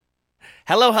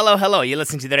Hello, hello, hello. You're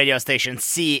listening to the radio station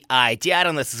CITR,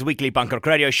 and this is a weekly punk rock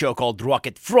radio show called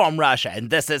Rocket from Russia, and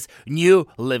this is new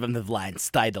Living with Lions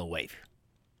Tidal Wave.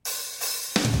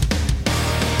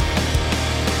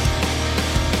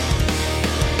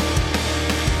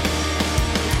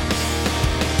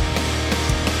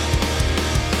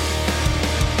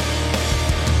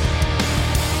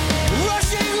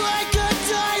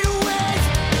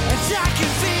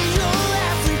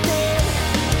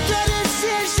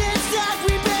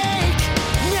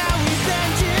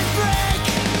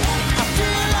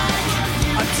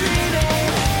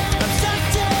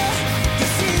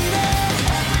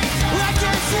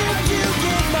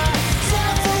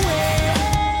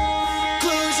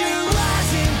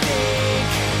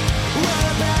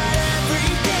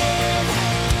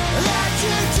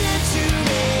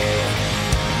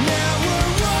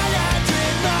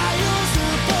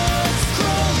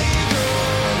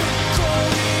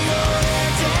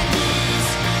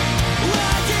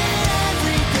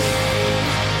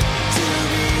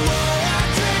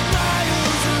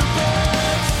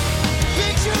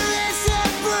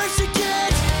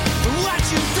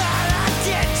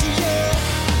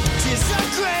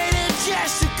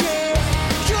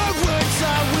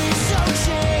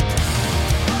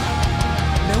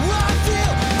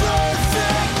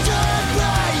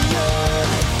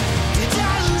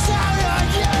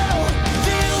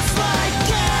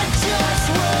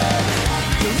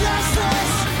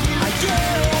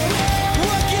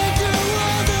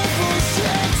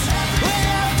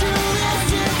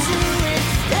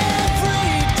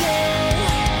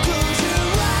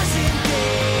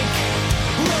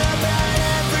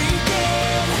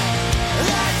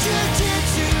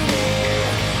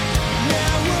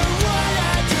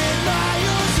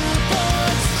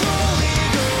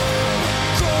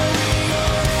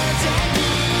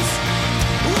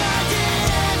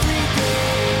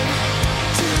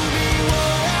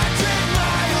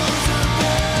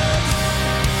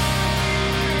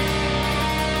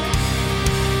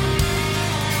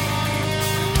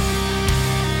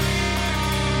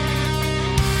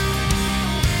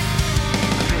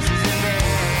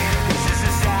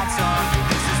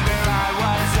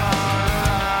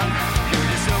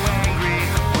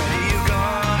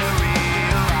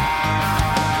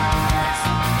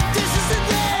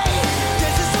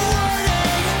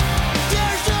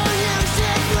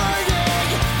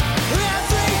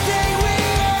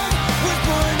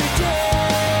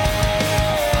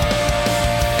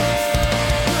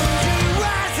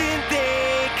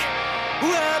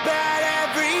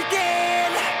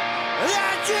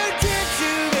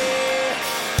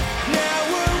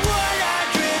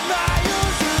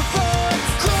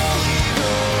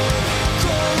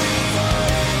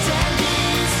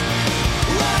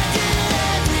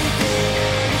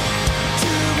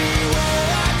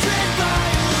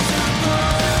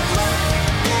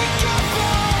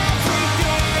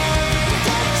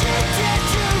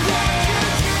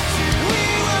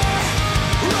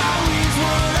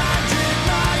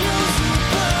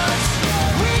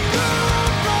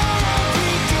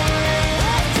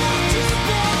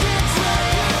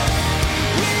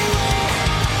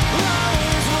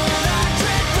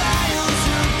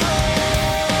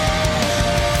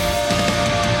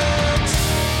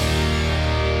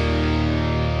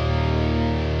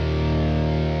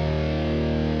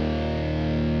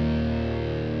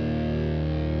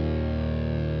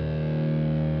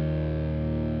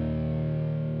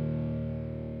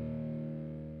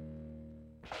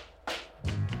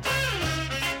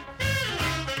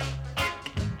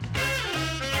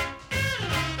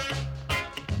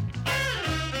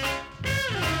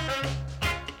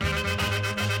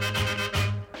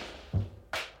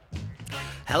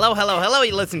 Hello, hello, hello.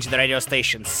 You're listening to the radio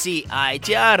station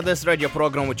CITR. This radio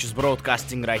program, which is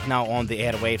broadcasting right now on the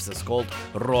airwaves, is called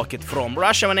Rocket from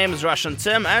Russia. My name is Russian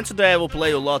Tim, and today I will play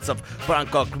you lots of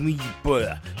punk rock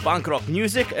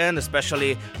music, and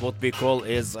especially what we call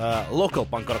is local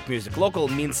punk rock music. Local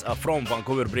means from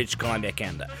Vancouver, British Columbia,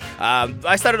 Canada.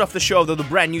 I started off the show with a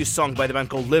brand new song by the band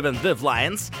called Living with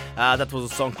Lions. That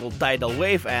was a song called Tidal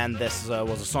Wave, and this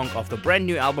was a song of the brand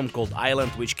new album called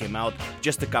Island, which came out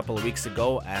just a couple of weeks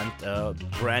ago, and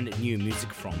brand new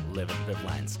music from Living with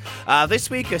Lions. This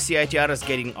week, CITR is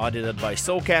getting audited by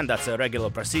SOCAN. That's a regular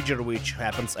procedure which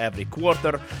happens every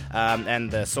quarter,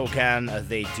 and SOCAN,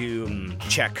 they do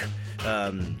check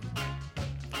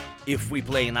if we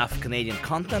play enough Canadian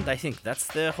content. I think that's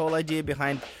the whole idea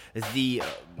behind the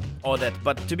all that.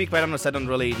 But to be quite honest, I don't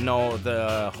really know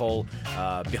the whole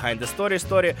behind the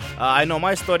story. I know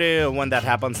my story. When that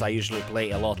happens, I usually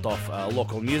play a lot of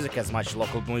local music, as much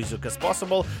local music as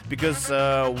possible, because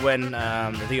when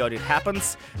the audit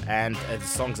happens and the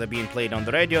songs are being played on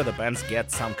the radio, the bands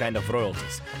get some kind of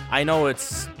royalties. I know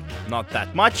it's not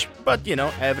that much, but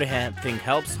everything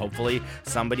helps. Hopefully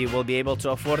somebody will be able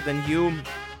to afford a new,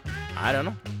 I don't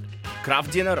know,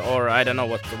 craft dinner, or I don't know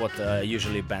what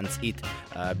usually bands eat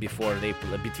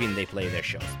between they play their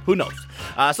shows. Who knows?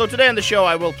 So today on the show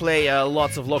I will play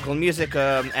lots of local music,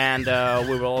 and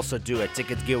we will also do a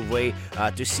ticket giveaway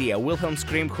to see Wilhelm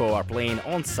Scream, who are playing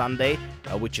on Sunday,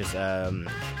 which is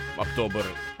October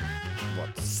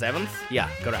 7th? Yeah,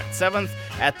 correct, 7th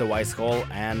at the Wise Hall,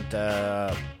 and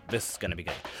this is gonna be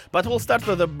good. But we'll start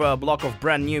with a block of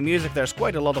brand new music. There's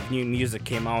quite a lot of new music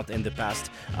came out in the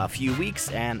past few weeks,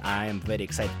 and I am very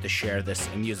excited to share this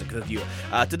music with you.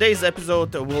 Today's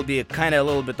episode will be kind of a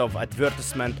little bit of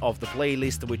advertisement of the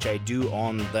playlist which I do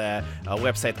on the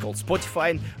website called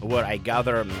Spotify, where I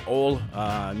gather all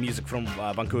music from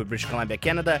Vancouver, British Columbia,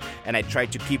 Canada, and I try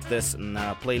to keep this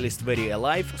playlist very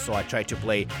alive. So I try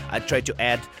to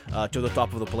add to the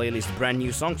top of the playlist brand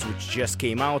new songs which just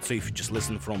came out. So if you just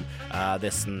listen from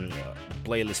this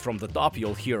playlist from the top,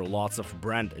 you'll hear lots of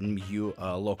brand new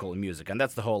local music, and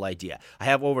that's the whole idea. I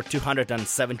have over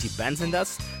 270 bands in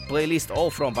this playlist, all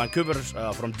from Vancouver,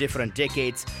 from different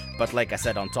decades, but like I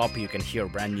said, on top you can hear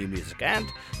brand new music, and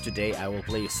today I will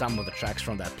play some of the tracks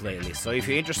from that playlist. So if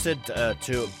you're interested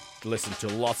to listen to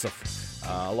lots of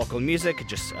local music,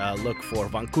 just look for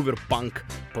Vancouver Punk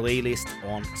playlist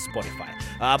on Spotify.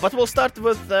 But we'll start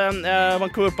with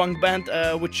Vancouver Punk band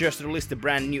which just released a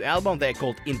brand new album. They're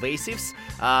called Invasives.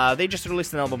 They just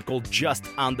released an album called Just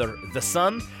Under the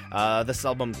Sun. This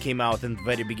album came out in the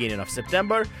very beginning of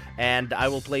September, and I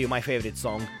will play you my favorite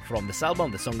song from this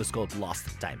album. The song is called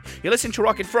Lost Time. You listen to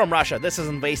Rocket from Russia. This is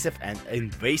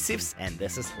Invasives, and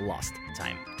this is Lost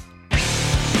Time.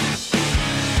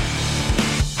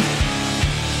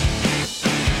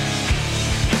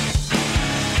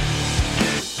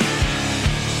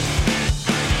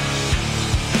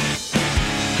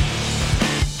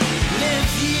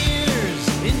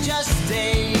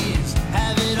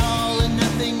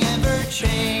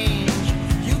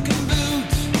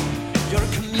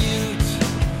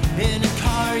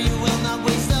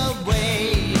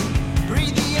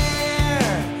 Breathe the air,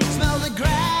 smell the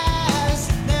grass.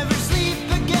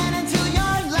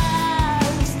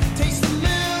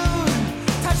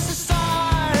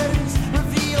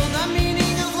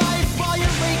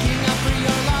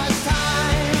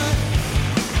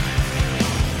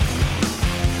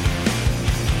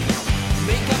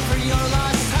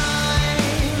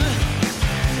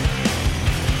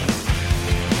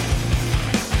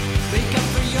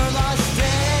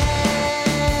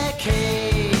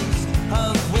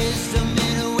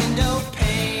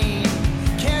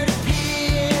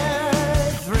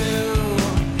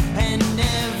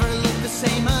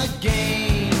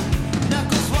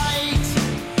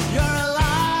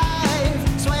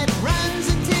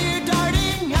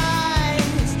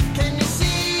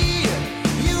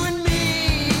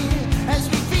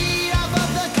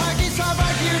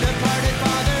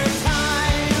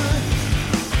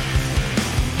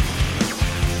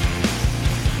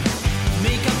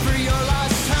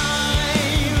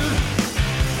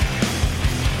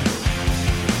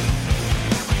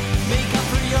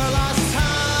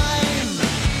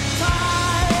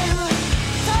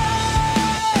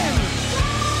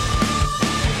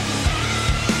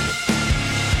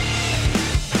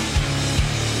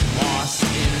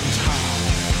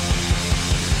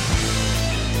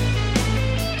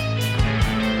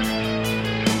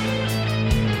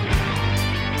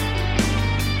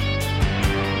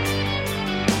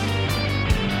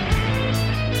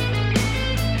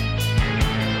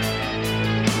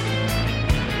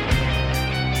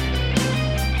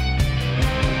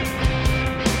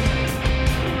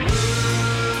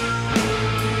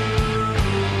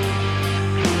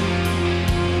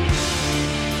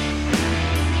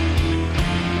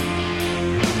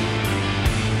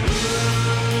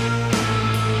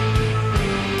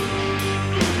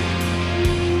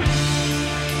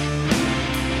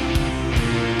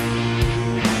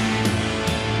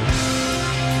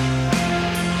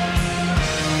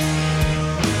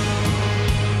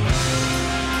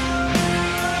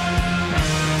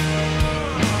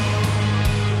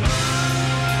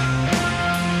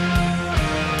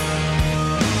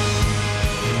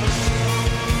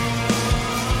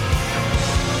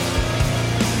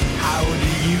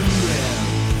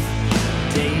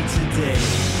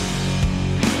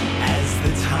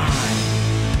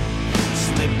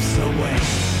 away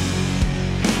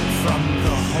from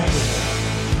the home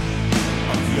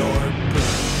of your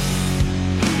birth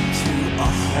to a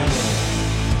hole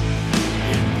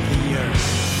in the earth.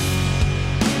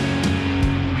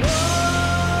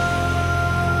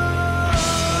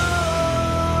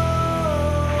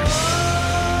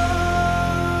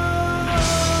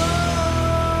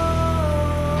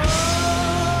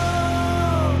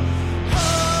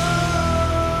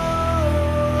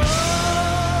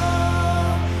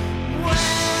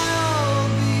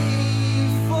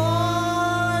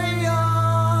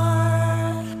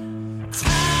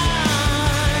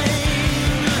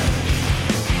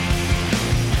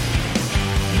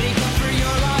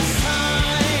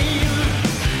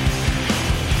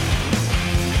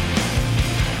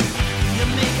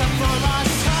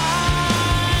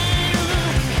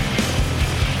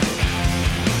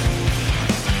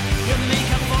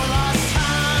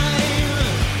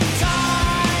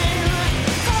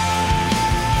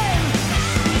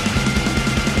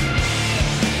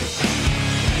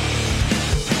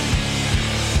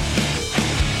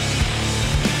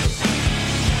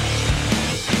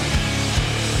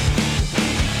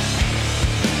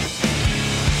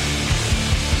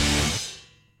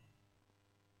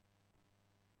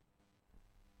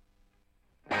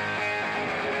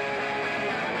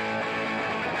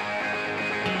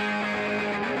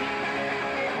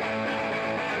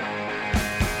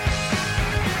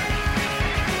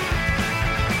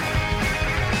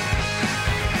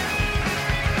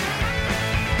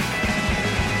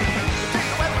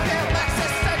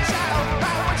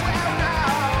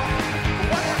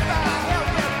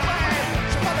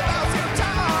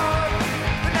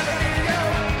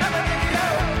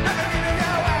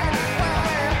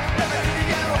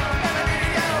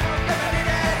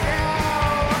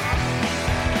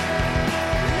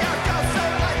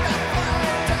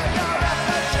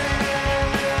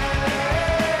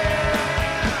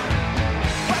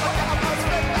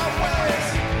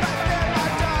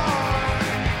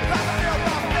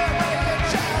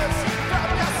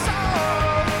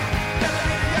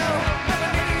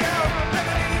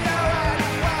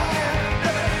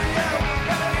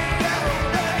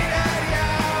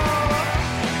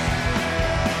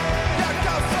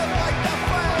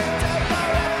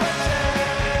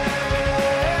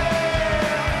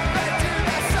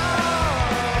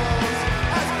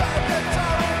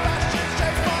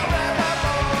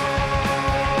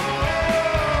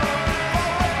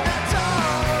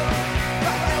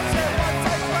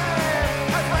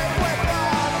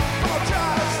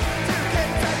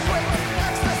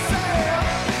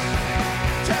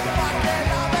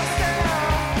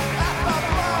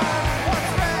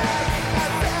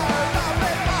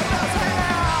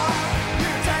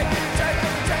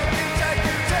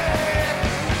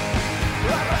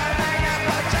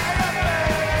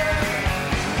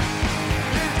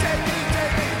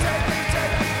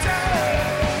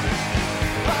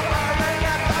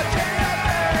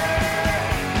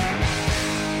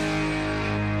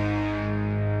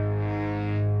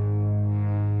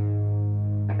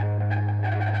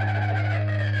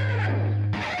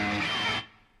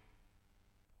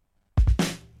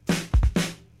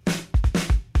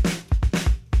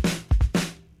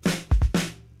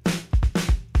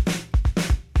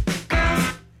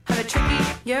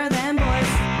 You're them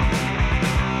boys.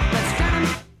 Let's drown 'em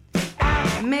out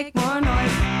and make more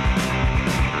noise.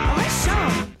 Oh, let's show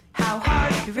 'em how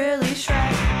hard you really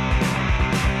shred.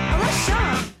 Oh, let's show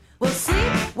 'em we'll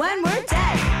sleep when we're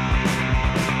dead.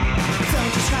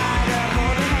 Don't you try to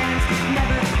hold our hands.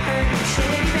 Never heard your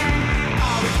shitty band.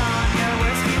 Always on your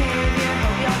worst behavior.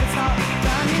 Hope you all get salt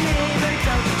from your neighbor.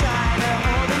 Don't you try to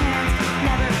hold our hands.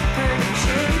 Never heard your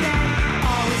shitty band.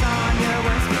 Always on your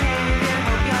worst behavior.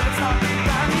 Hope you all get salt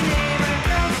from your neighbor.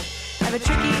 Girls have a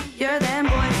tricky, you're them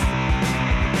boys.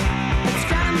 Let's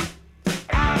drown 'em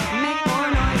out and make more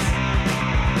noise.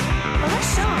 Well, let's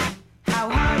show 'em how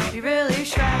hard we really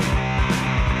shred.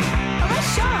 Well, let's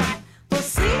show 'em we'll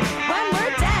sleep when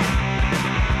we're dead.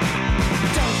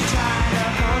 Don't you try to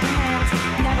hold our hands.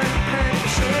 Never heard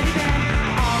your shitty band.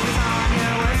 Always on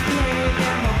your worst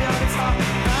behavior. Hope you'll get salt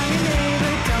from your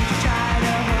neighbor. Don't you try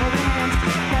to hold our hands.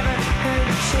 Never heard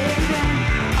your shitty band.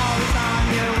 Always on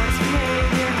your worst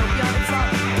behavior. Hope you'll get salt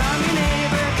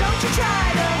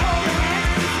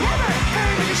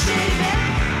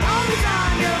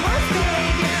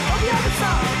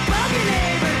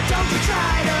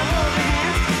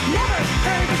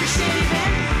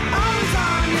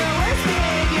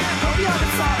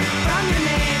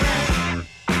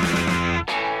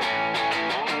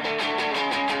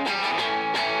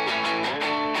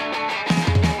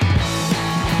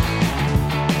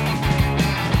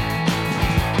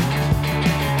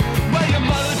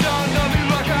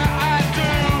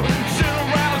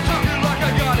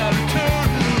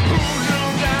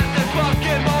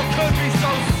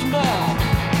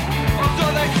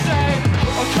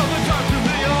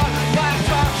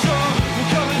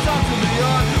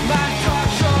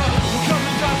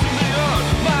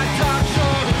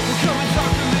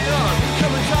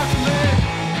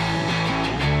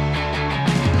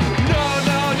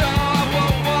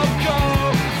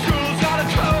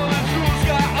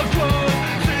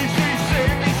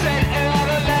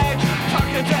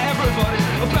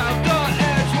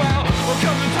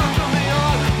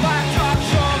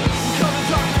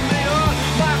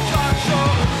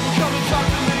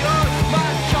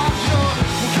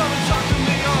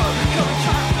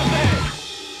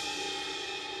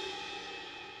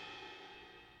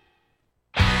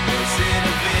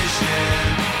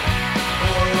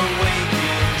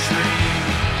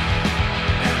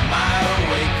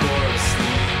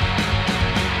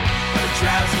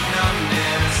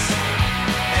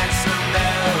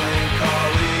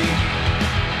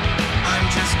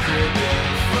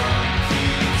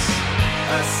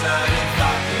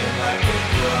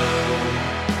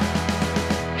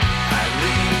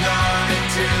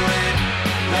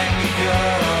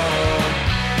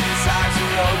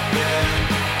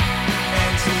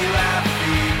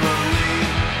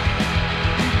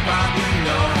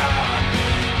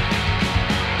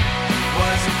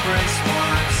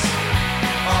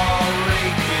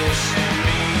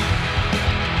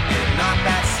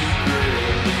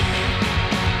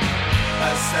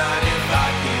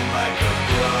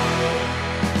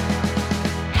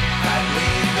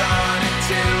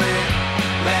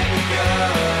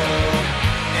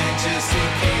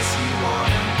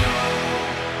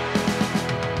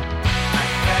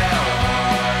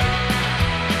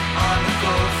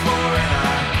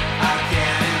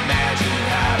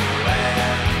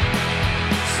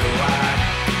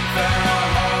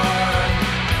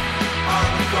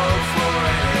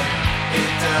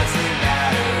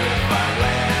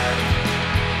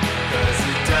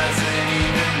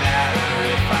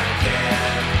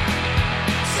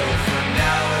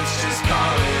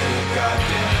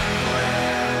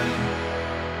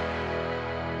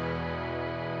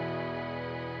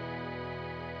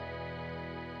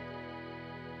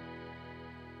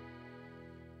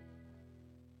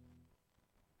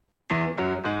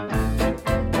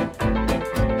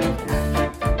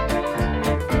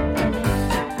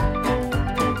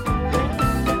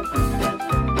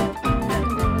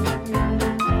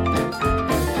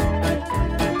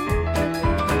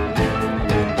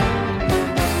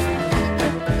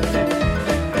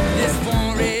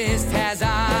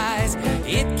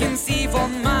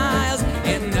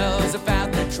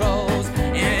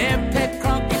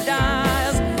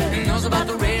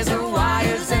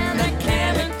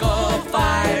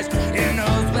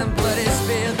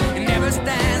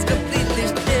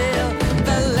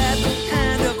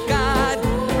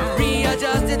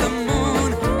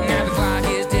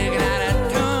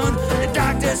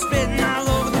spitting all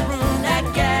over the room. That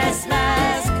gas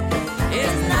mask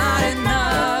is not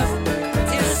enough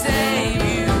to save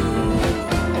you.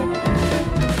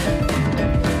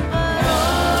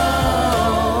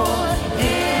 Oh,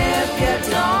 if you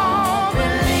don't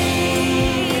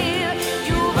believe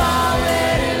you've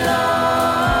already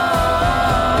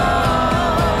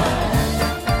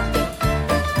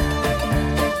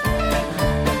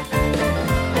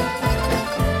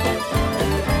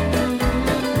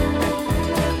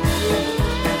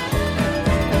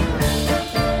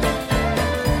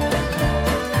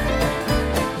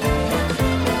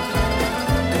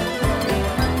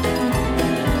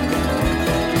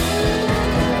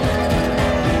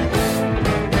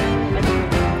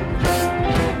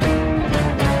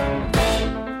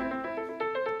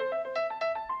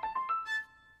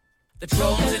the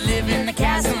trolls that live in the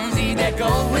chasms eat that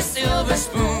gold with silver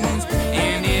spoons.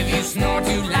 And if you snore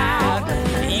too loud,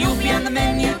 you'll be on the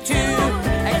menu too.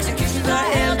 Executions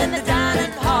are held in the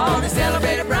dining hall to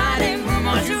celebrate a bride and groom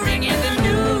or to ring in the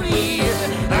new year.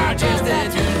 Or just a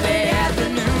Tuesday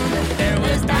afternoon. There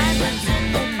was diamonds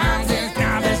in the mountains,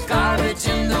 now there's garbage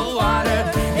in the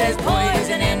water. There's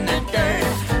poison in the dirt,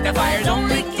 the fire's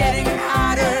only getting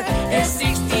hotter. There's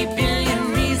 60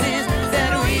 billion reasons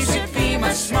that we should be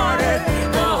much smarter.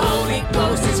 The Holy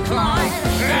Ghost is clawing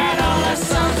at all our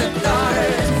sons and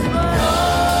daughters. Oh,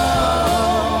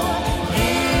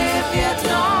 if you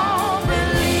don't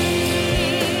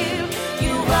believe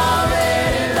you've already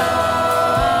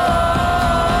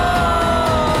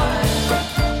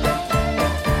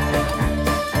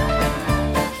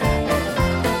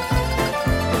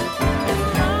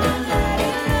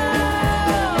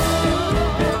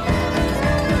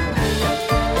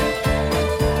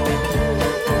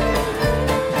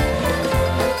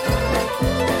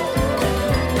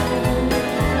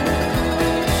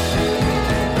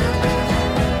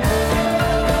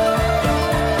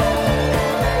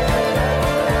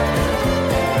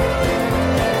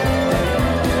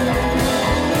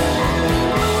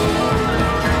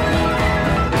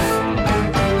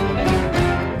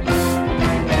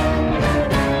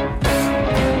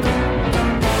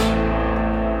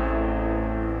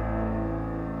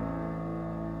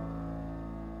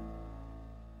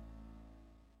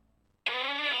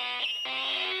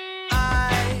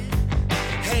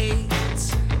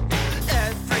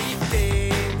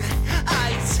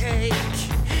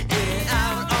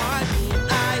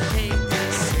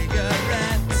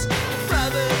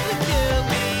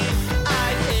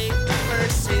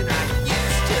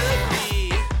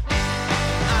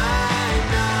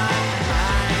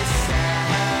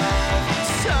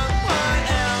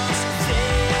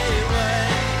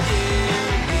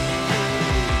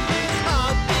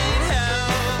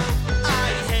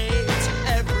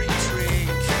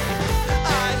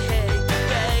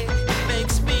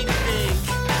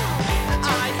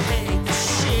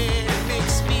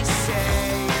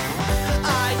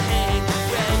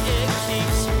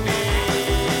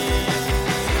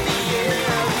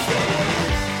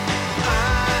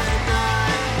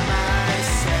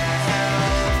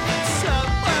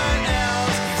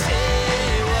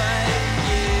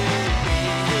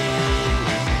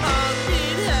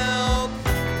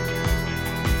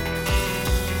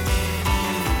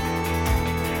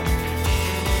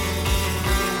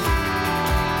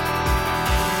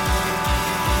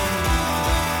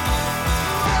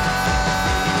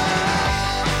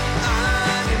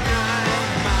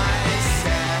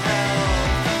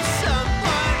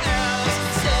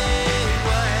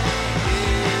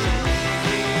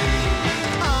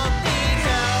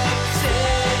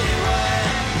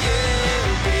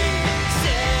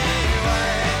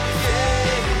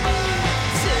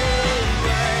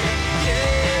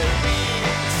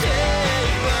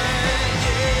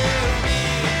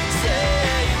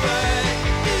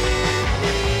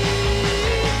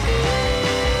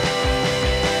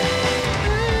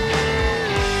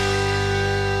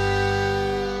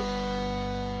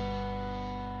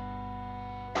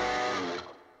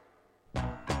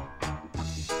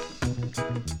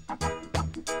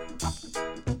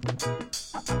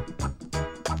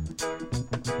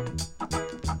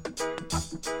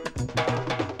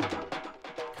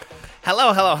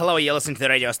Hello, you're listening to the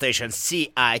radio station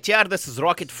CITR. This is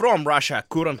Rocket from Russia,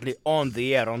 currently on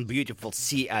the air on beautiful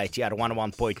CITR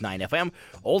 101.9 FM,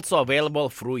 also available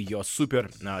through your super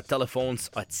telephones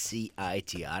at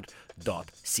CITR.ca.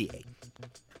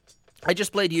 I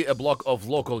just played you a block of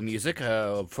local music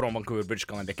from Vancouver, British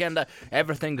Columbia, Canada.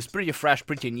 Everything is pretty fresh,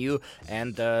 pretty new,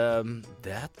 and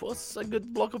that was a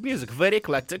good block of music. Very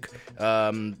eclectic,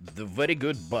 very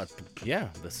good, but yeah,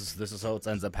 this is how it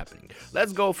ends up happening.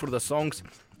 Let's go for the songs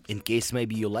in case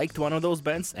maybe you liked one of those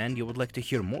bands and you would like to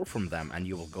hear more from them, and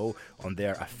you will go on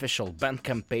their official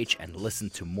Bandcamp page and listen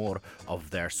to more of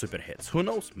their super hits. Who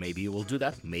knows? Maybe you will do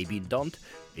that, maybe don't.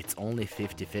 It's only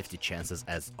 50-50 chances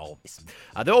as always.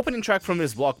 The opening track from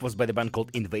this block was by the band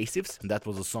called Invasives. That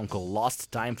was a song called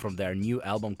Lost Time from their new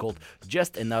album called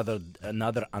Just Another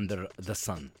Under the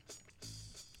Sun.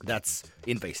 That's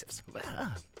Invasives.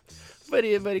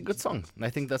 Very, very good song. I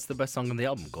think that's the best song on the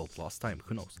album, called Lost Time.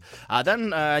 Who knows?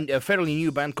 Then a fairly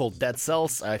new band called Dead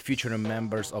Cells, featuring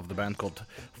members of the band called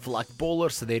Flag Polar.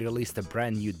 So they released a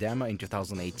brand new demo in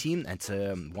 2018. It's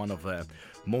one of the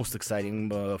most exciting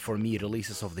for me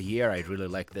releases of the year. I really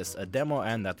like this demo,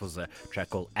 and that was a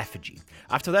track called Effigy.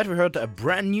 After that, we heard a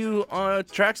brand new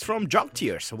tracks from Jog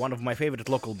Tears, one of my favorite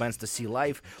local bands to see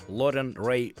live. Lauren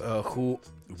Ray, who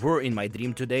were in my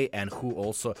dream today, and who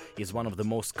also is one of the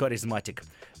most charismatic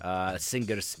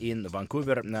singers in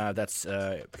Vancouver. That's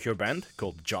her band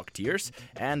called Jog Tears,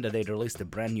 and they released a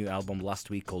brand new album last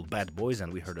week called Bad Boys,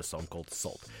 and we heard a song called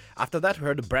Salt. After that, we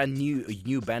heard a brand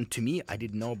new band to me. I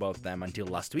didn't know about them until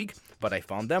last week, but I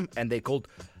found them, and they called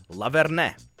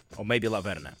Laverne, or maybe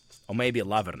Laverne. Or maybe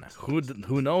Laverne.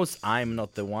 Who knows? I'm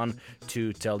not the one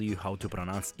to tell you how to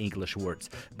pronounce English words.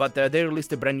 But they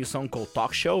released a brand new song called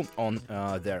Talk Show on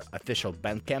their official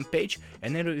Bandcamp page,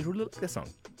 and I really like the song.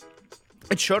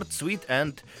 It's short, sweet,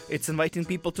 and it's inviting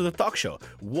people to the talk show.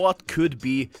 What could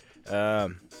be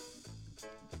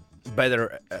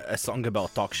better a song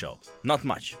about talk show? Not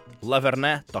much.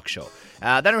 Laverne talk show.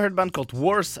 Then we heard a band called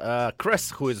Wars.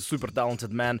 Chris, who is a super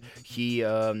talented man, he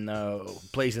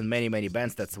plays in many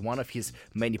bands. That's one of his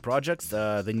many projects.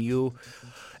 The new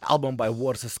album by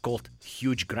Wars is called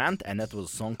Huge Grant, and that was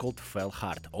a song called Fell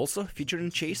Hard. Also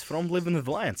featuring Chase from Living with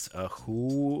Lions,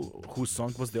 whose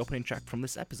song was the opening track from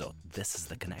this episode. This is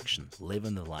the connection.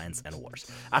 Living with Lions and Wars.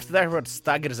 After that, we heard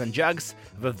Staggers and Jugs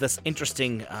with this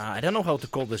interesting, I don't know how to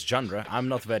call this genre. I'm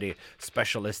not very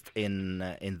specialist in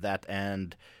that,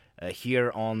 and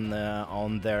here on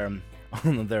their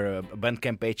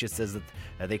Bandcamp page it says that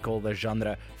they call their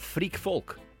genre freak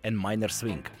folk and minor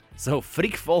swing. So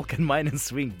freak folk and minor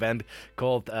swing band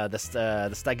called the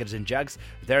Staggers and Jugs.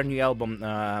 Their new album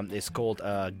is called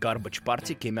Garbage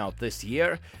Party. Came out this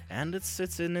year, and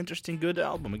it's an interesting, good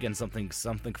album. Again, something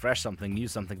fresh, something new,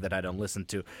 something that I don't listen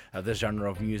to this genre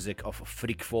of music of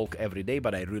freak folk every day,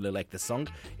 but I really like this song.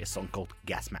 A song called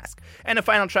Gas Mask. And the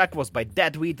final track was by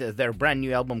Deadweed, their brand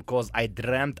new album called I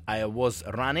Dreamt I Was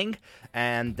Running,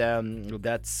 and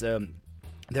that's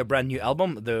their brand new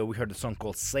album. We heard a song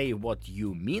called Say What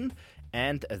You Mean,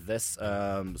 and this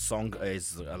song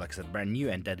is, like I said, brand new,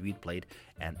 and Deadweed played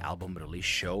an album release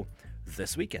show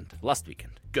last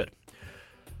weekend. Good.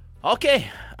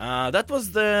 Okay, that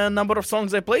was the number of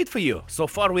songs I played for you. So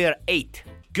far we are 8.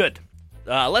 Good.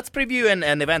 Let's preview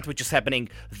an event which is happening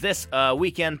this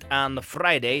weekend on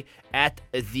Friday at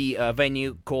the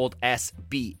venue called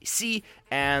SBC,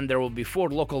 and there will be 4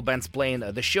 local bands playing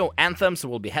the show. Anthems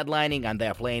will be headlining, and they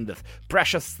are playing with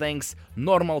Precious Things,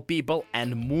 Normal People,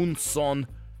 and Moonson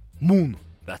Moon.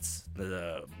 That's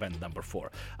the band number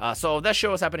 4. So that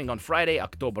show is happening on Friday,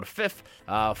 October 5th.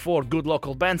 4 good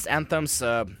local bands, Anthems,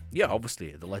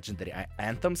 obviously the legendary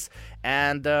Anthems,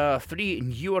 and 3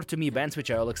 newer to me bands,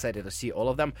 which I'm all excited to see all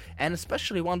of them, and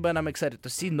especially one band I'm excited to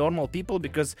see, Normal People,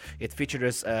 because it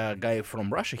features a guy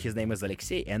from Russia. His name is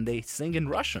Alexei, and they sing in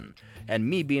Russian. And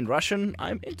me being Russian,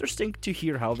 I'm interested to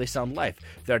hear how they sound live.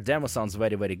 Their demo sounds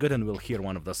very, very good, and we'll hear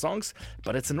one of the songs,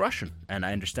 but it's in Russian, and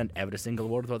I understand every single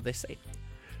word what they say.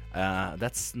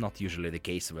 That's not usually the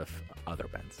case with other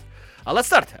bands. Let's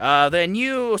start. The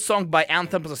new song by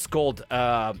Anthems is called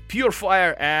Pure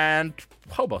Fire, and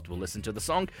how about we listen to the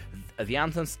song? The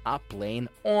Anthems are playing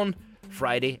on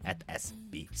Friday at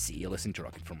SBC. You're listening to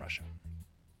Rocket from Russia.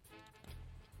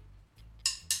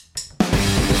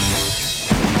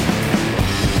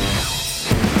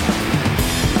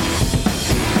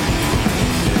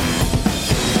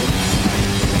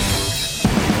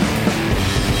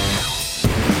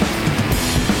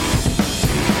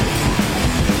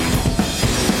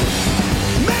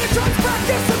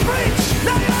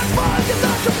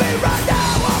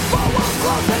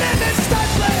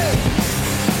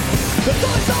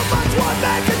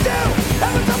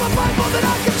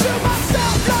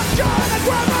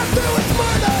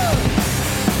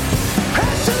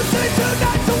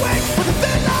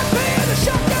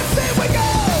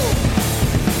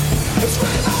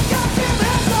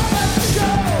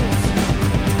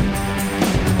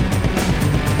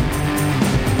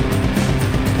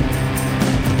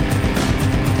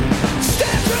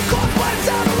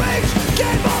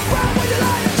 Game of round when you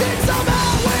lie and cheat,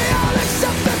 somehow we all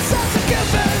accept this as a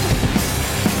given.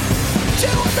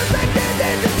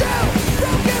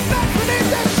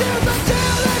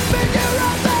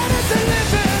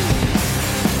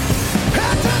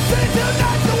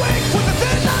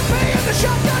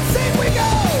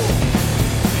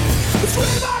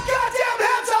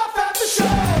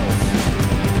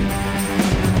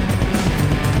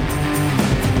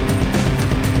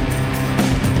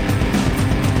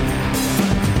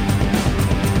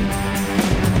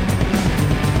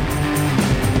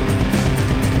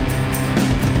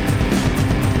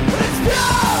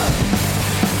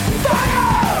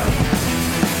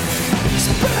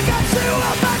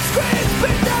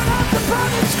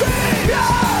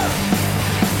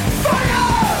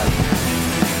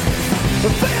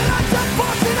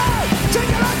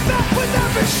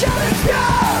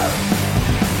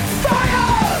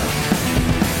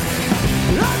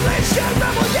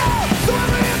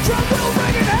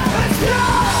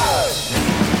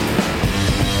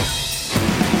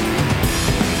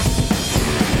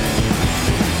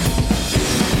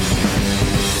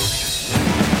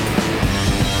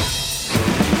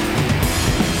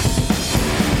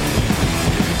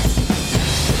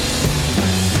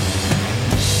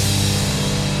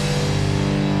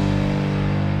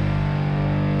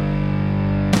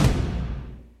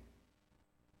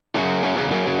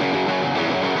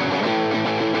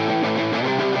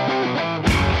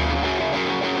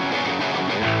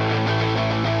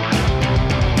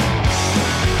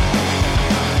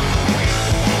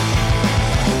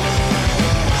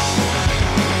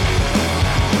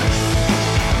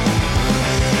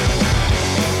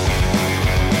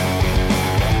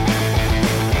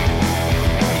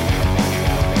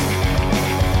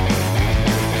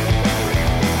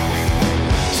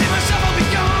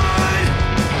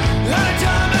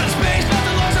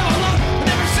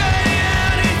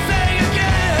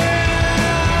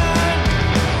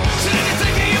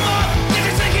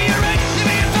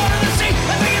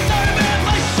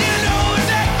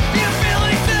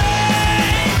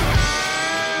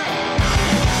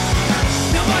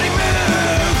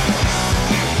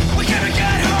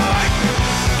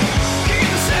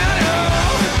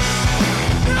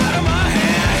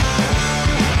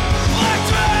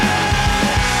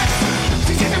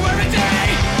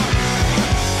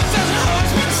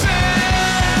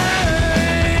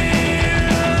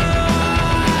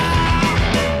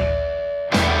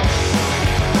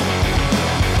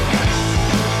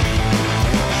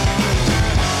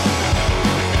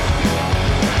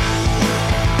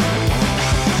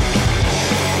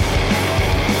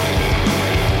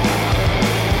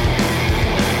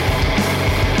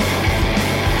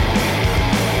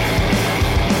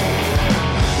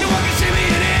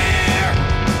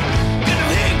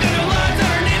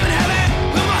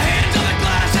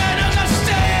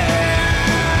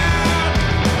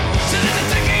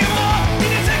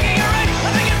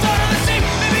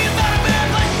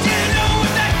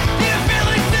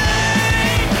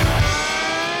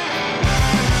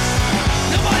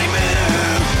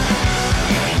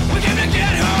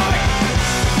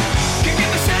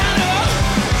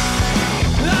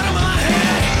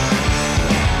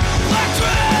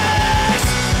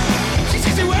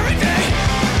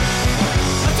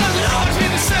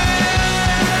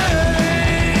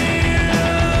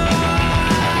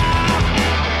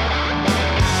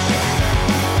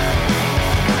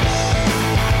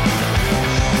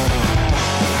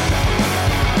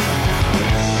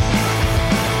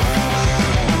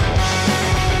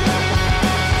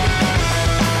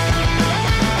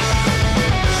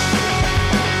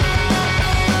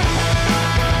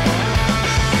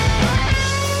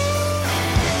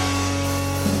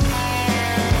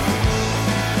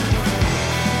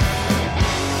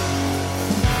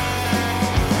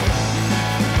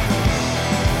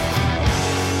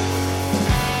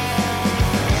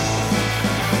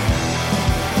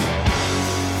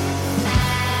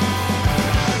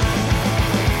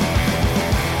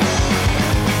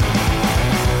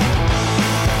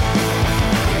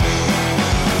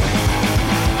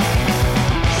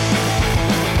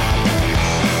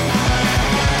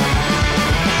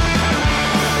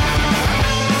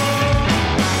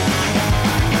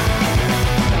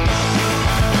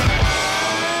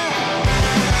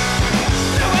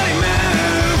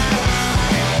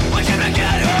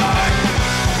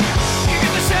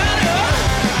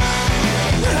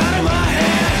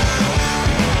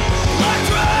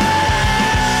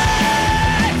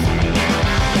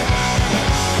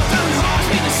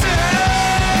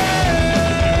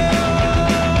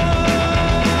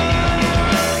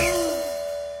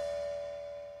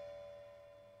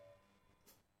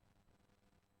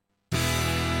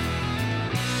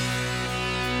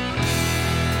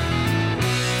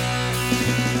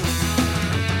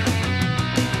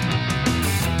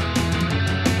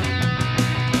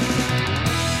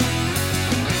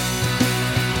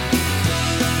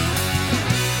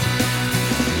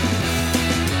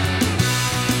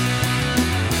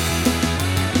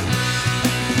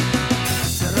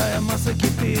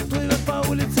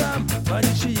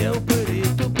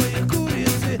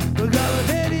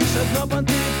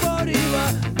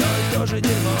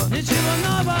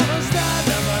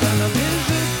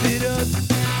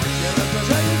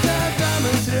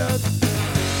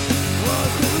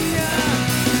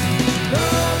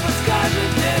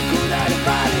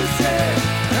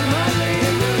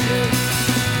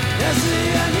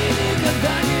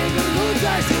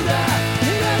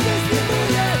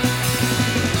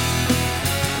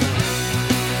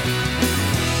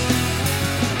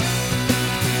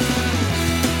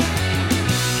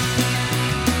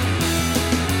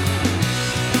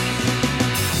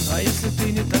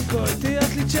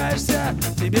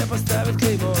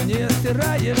 ему не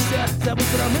стираешься. Забудь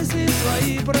про мысли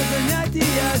свои, про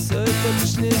занятия. Все это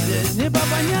лишний здесь не по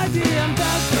понятиям.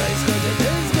 Так происходит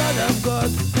из года в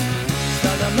год.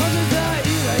 Стадо множится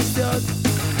и растет.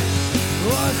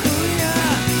 Вот хуйня.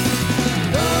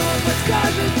 Кто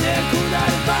подскажет мне, куда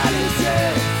рвали все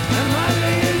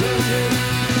нормальные люди,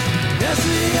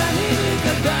 если они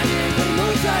никогда не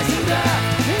вернутся сюда?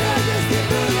 И радости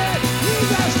будет ни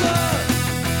за что.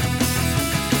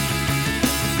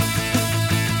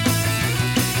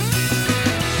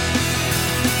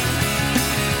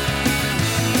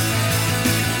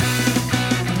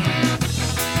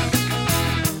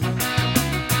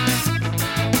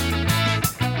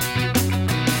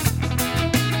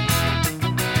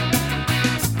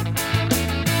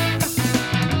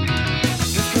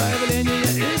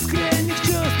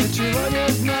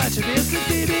 Если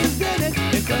ты без денег,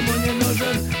 никому не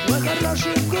нужен мой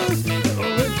хороший вкус,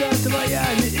 улыбка твоя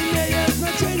не имеет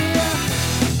значения.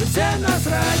 Всем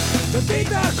насрать, что ты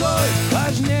такой,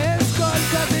 важнее,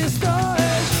 сколько ты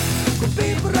стоишь.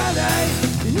 Купи, продай,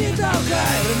 не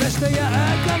толкай,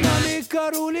 рыночная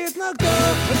экономика рулит, но кто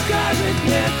подскажет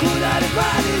мне, куда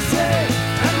рвались все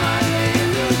нормальные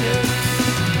люди,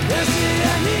 если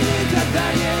они никогда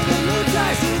не вернутся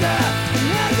сюда?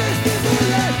 Радости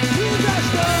будет ни за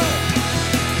что.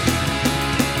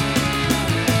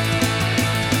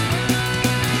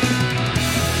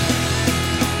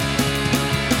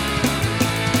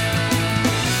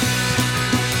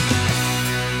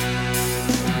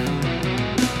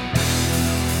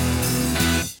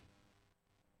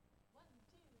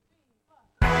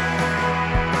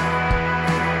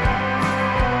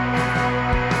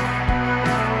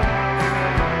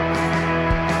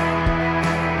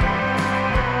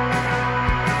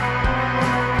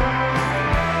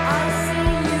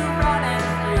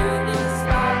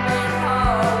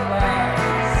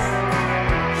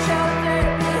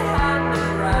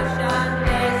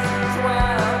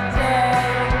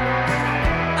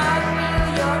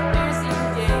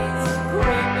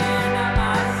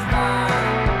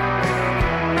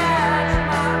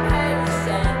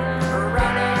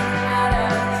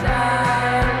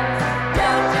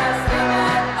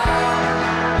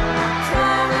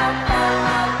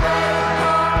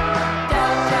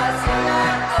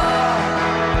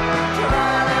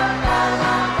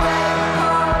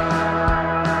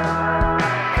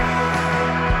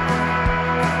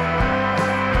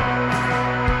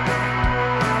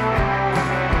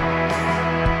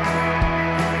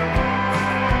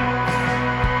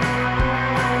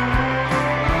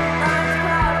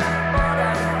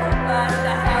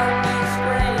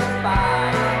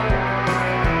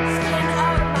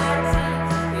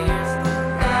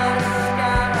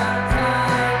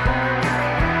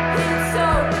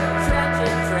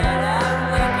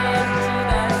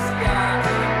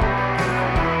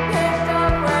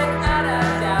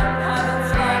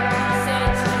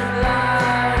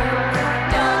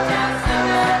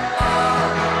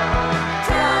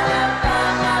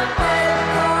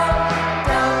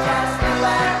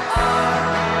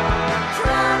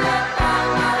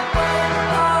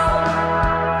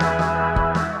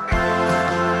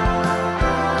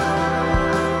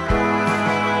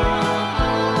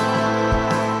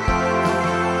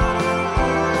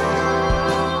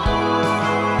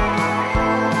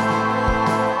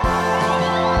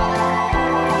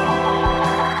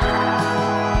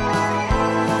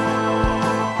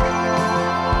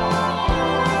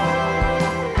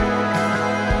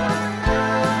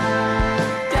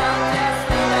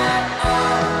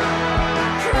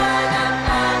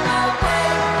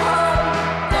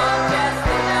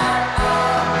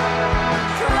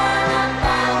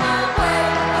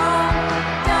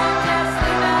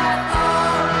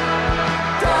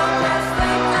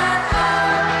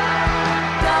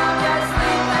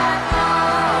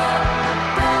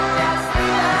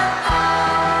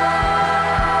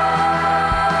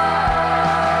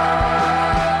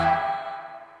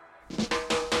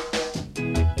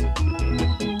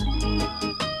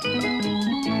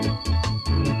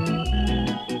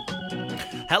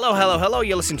 Hello,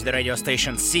 you're listening to the radio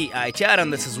station CITR,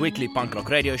 and this is weekly punk rock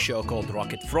radio show called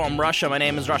Rocket from Russia. My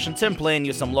name is Russian Tim, playing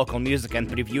you some local music and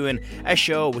previewing a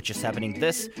show which is happening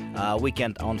this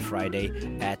weekend on Friday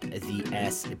at the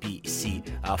SBC.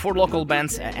 For local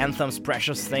bands, Anthems,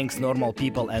 Precious Things, Normal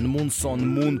People, and Moonson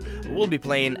Moon will be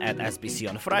playing at SBC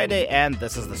on Friday, and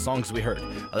this is the songs we heard.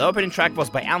 The opening track was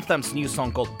by Anthem's new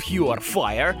song called Pure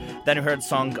Fire. Then we heard a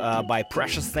song by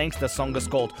Precious Things. The song is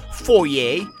called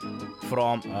Foyer,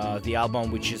 from the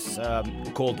album which is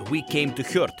called We Came to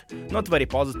Hurt. Not very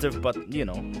positive, but you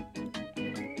know,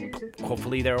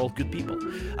 hopefully they're all good people.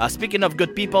 Speaking of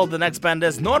good people, the next band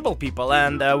is Normal People,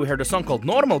 and we heard a song called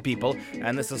Normal People,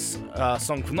 and this is a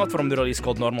song not from the release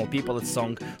called Normal People, it's a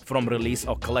song from release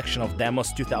of Collection of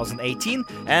Demos 2018,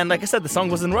 and like I said, the song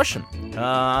was in Russian.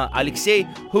 Alexei,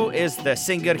 who is the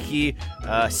singer, he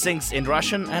sings in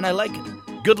Russian, and I like it.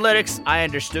 Good lyrics. I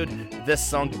understood this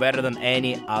song better than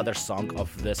any other song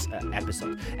of this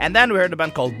episode. And then we heard a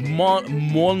band called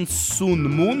Monsoon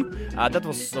Moon. That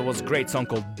was a great song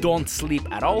called Don't Sleep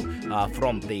at All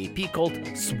from the EP called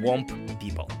Swamp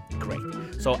People. Great.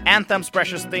 So Anthems,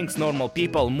 Precious Things, Normal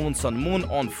People, Monsoon Moon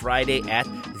on Friday at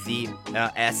the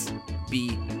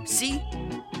SBC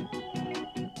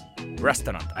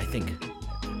restaurant, I think.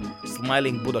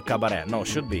 Smiling Buddha Cabaret. No,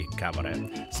 should be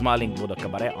Cabaret. Smiling Buddha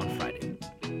Cabaret on Friday.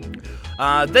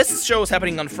 This show is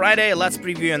happening on Friday. Let's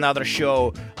preview another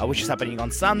show which is happening on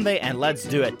Sunday, and let's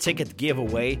do a ticket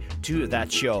giveaway to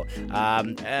that show.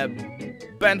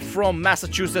 Band from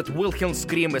Massachusetts, Wilhelm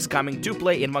Scream, is coming to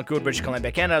play in Vancouver, British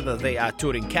Columbia, Canada. They are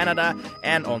touring Canada,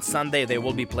 and on Sunday they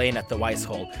will be playing at the Weiss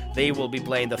Hall. They will be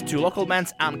playing the two local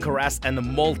bands, Ankaras and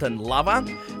Molten Lava,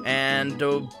 and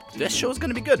this show is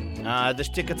going to be good. The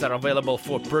tickets are available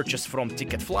for purchase from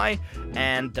Ticketfly,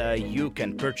 and you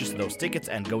can purchase those tickets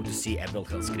and go to see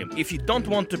Wilhelm Scream. If you don't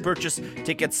want to purchase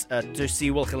tickets to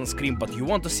see Wilhelm Scream, but you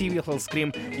want to see Wilhelm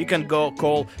Scream, you can go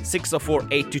call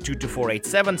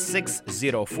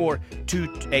 604-822-2487,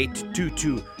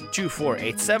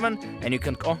 604-282-2487, and you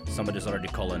can call. Somebody's already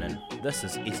calling in. This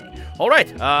is easy. All right,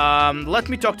 let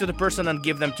me talk to the person and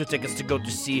give them 2 tickets to go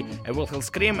to see Wilhelm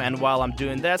Scream, and while I'm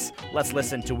doing this, let's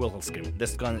listen to Wilhelm Scream.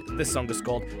 This song is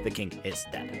called The King is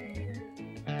Dead.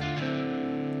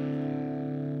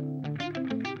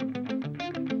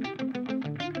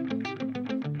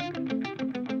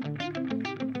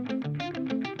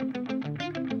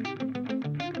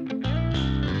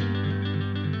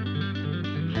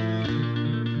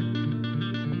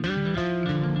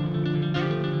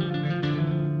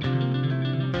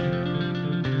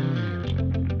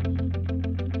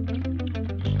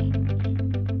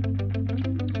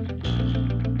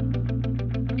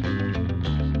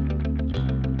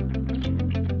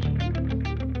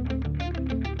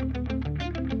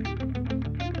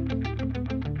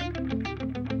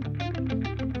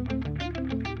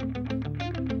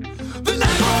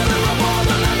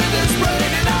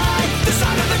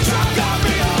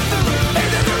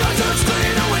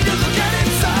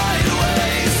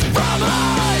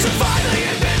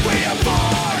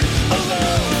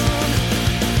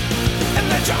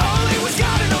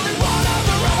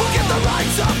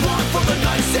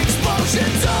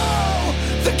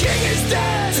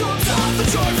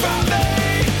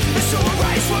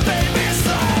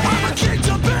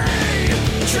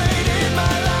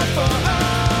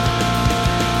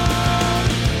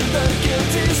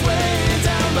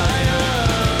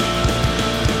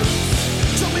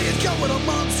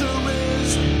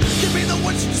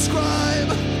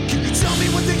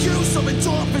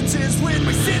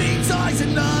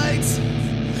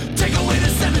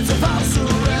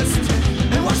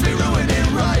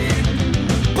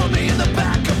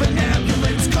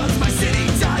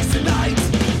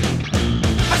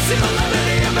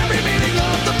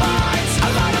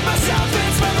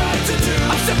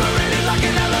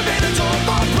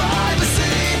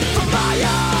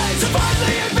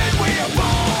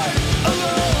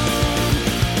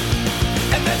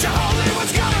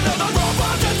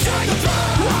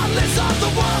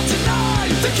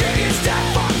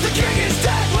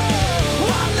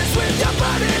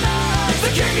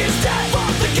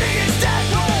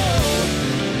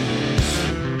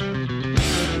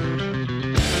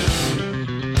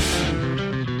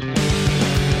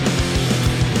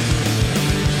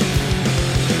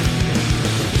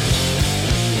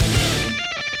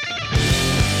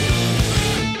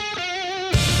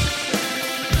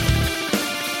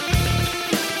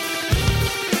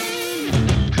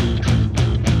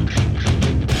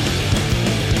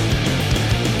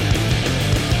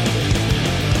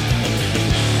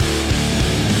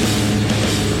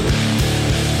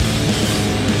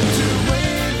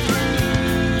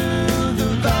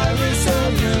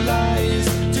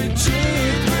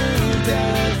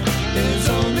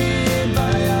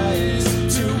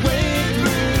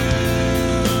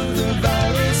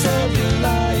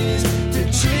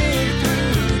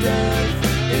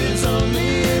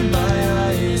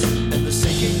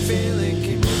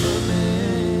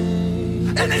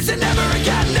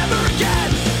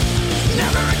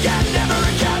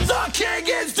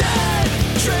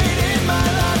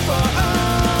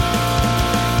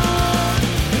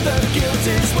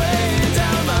 Is weighing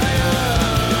down my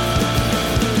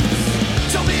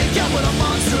arms. Tell me again what a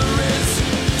monster is.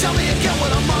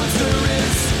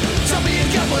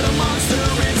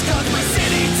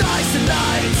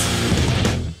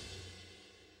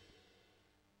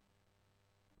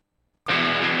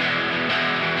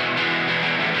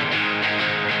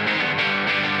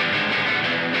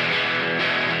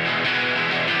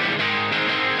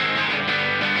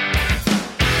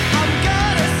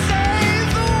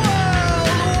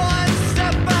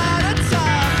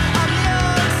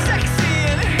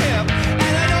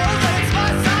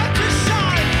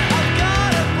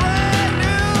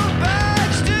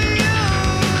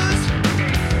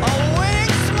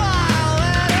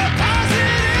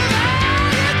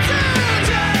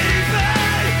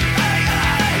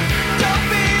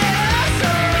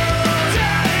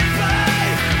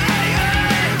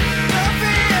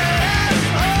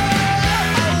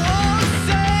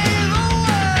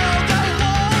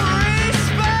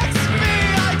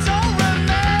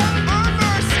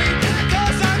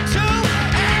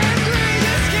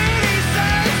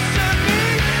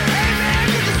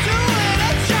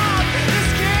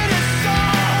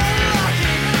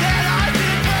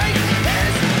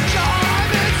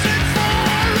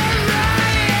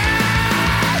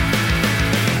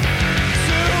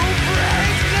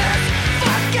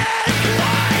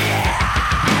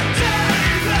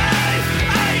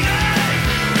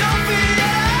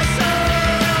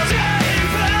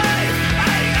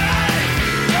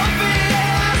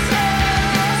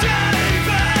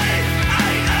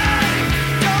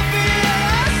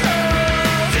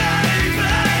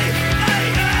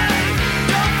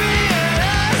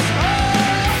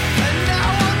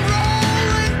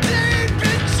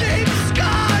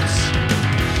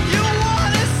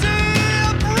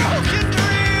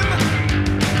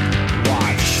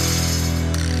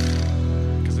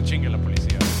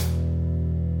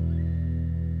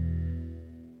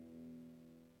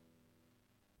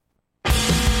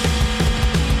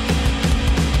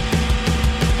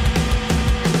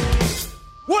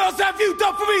 else have you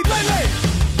done for me lately?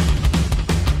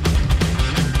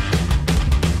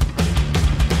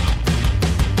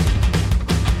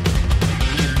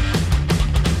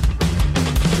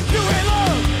 You ain't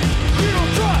love, you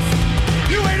don't trust,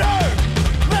 you ain't heard,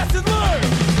 lesson learned.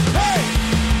 Hey,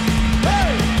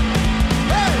 hey,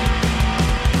 hey.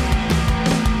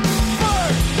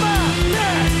 Burn my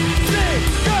neck,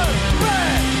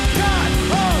 cigarette, God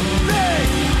only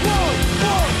won't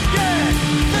forget.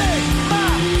 Think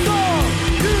my soul,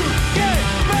 you get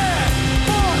mad,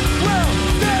 or will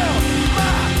steal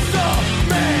my soul,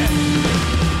 man.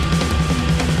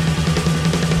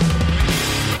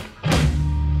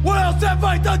 What else have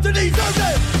I done to deserve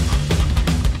this?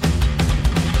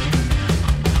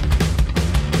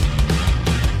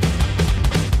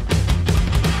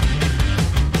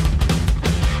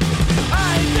 I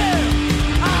dare,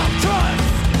 I'll trust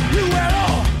you at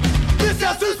all. This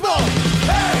house too small.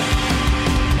 Hey,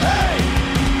 hey,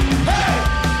 hey.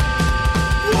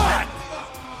 What?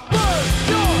 Burn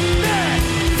your neck,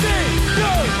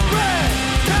 cigarette.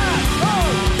 God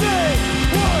only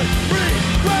would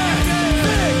regret.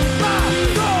 Think my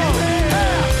soul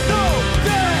have no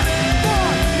death.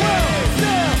 What will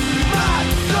steal my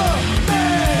soul?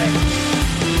 Hey.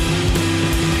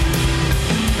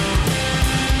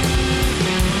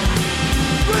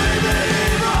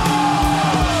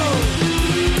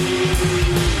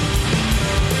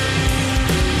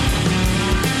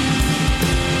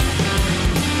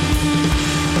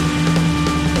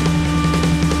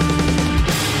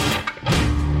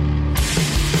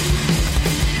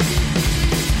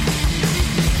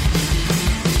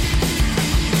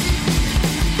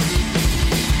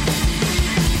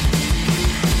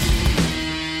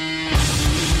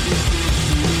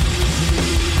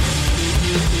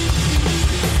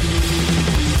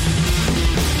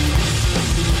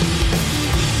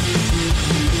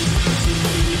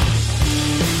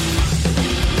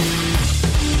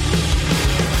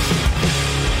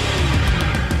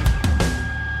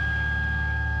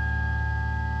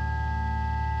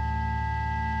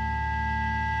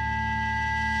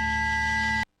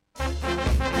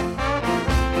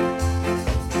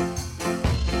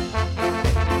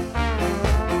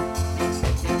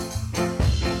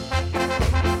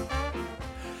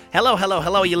 Hello, hello,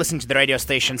 hello. You're listening to the radio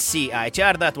station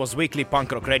CITR. That was weekly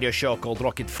punk rock radio show called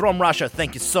Rocket from Russia.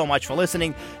 Thank you so much for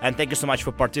listening, and thank you so much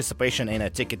for participation in a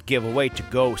ticket giveaway to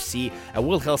go see a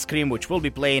Will Hell Scream, which will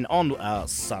be playing on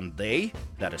Sunday.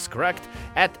 That is correct,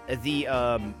 at the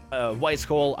Wise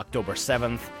Hall, October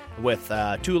 7th, with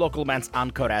two local bands,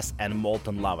 Anchores and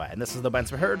Molten Lava. And this is the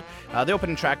bands we heard. The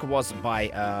opening track was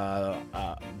by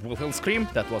Will Hell Scream.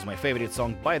 That was my favorite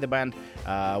song by the band,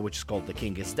 which is called The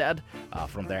King is Dead,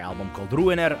 from their album called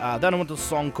Ruiner. Then I went to a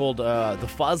song called The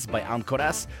Fuzz by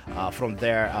Anchores, from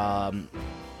their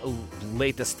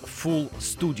latest full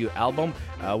studio album,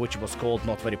 which was called,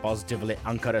 not very positively,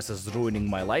 Anchores is Ruining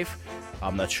My Life.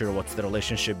 I'm not sure what's the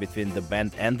relationship between the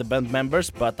band and the band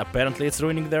members, but apparently it's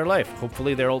ruining their life.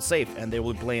 Hopefully they're all safe and they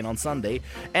will be playing on Sunday.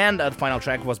 And the final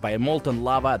track was by Molten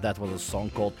Lava. That was a song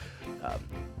called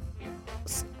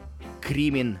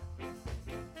Screaming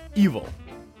Evil,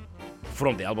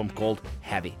 from the album called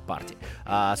Heavy Party.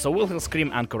 So Will Hell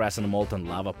Scream, Anchores and Molten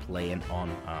Lava playing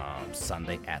on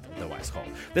Sunday at the Wise Hall.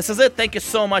 This is it. Thank you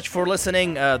so much for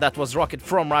listening. That was Rocket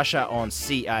from Russia on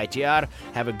CITR.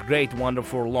 Have a great,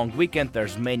 wonderful, long weekend.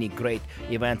 There's many great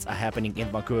events happening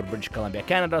in Vancouver, British Columbia,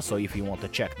 Canada. So if you want to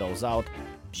check those out,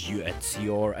 at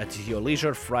your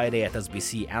leisure. Friday at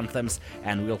SBC Anthems,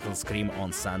 and Will Hell Scream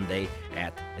on Sunday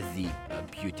at the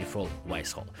beautiful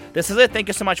Wise Hall. This is it. Thank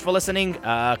you so much for listening.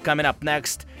 Coming up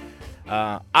next,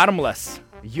 Armless,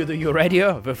 You Do You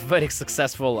Radio, with very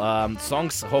successful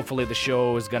songs. Hopefully the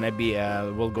show is gonna be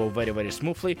will go very, very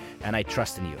smoothly, and I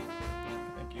trust in you.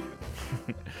 Thank you.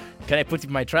 Can I put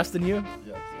my trust in you?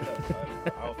 Yes,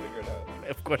 I'll figure it out.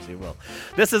 Of course you will.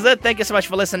 This is it. Thank you so much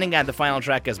for listening, and the final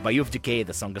track is by Youth Decay.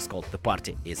 The song is called The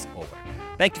Party Is Over.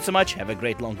 Thank you so much. Have a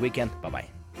great long weekend. Bye-bye.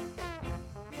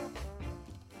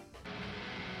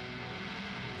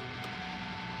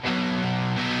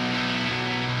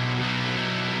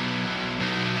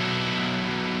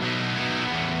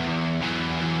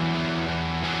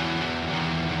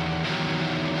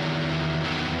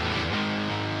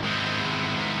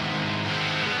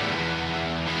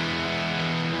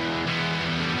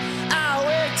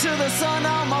 To the sun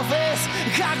on my face,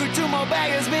 concrete to my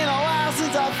back. It's been a while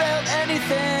since I felt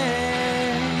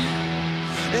anything,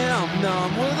 and I'm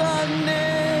numb without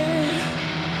name.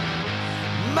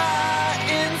 My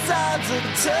insides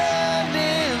are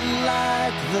turning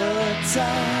like the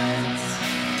tides.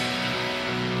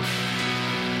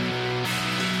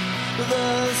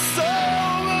 the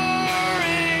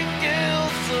sobering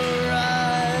guilt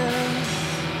arrives.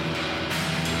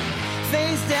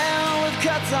 Face down with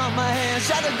cuts on my hands,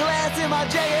 shot the glass in my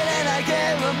jacket, and I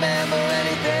can't remember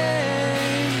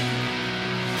anything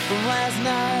from last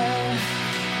night.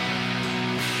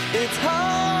 It's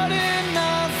hard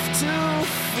enough to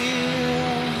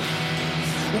feel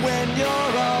when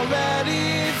you're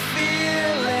already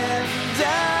feeling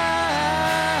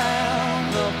down.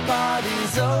 The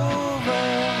party's over.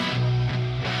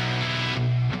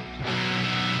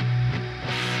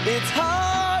 It's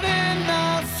hard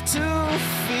enough to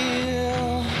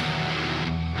feel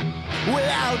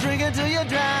without drinking till you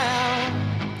drown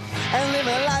and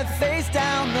living life face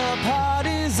down. The party